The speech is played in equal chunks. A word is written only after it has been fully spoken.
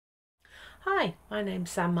Hi, my name's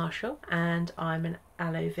Sam Marshall and I'm an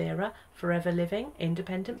aloe vera, forever living,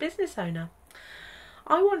 independent business owner.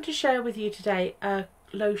 I want to share with you today a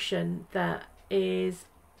lotion that is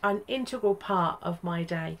an integral part of my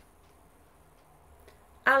day.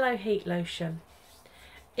 Aloe Heat Lotion.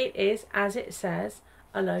 It is, as it says,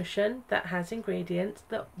 a lotion that has ingredients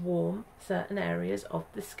that warm certain areas of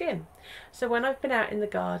the skin. So when I've been out in the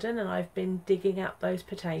garden and I've been digging up those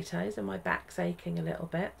potatoes and my back's aching a little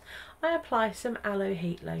bit, I apply some Aloe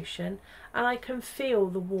Heat Lotion and I can feel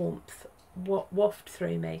the warmth waft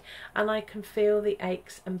through me, and I can feel the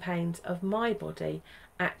aches and pains of my body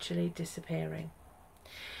actually disappearing.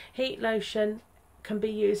 Heat lotion can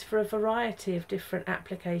be used for a variety of different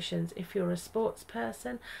applications. If you're a sports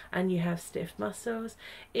person and you have stiff muscles,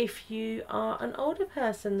 if you are an older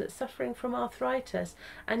person that's suffering from arthritis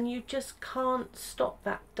and you just can't stop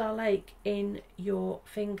that dull ache in your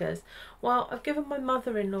fingers. Well, I've given my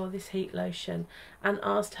mother-in-law this heat lotion and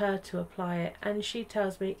asked her to apply it, and she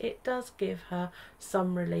tells me it does give her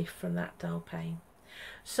some relief from that dull pain.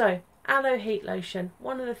 So, Aloe Heat Lotion,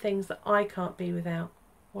 one of the things that I can't be without.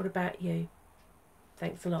 What about you?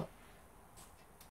 Thanks a lot.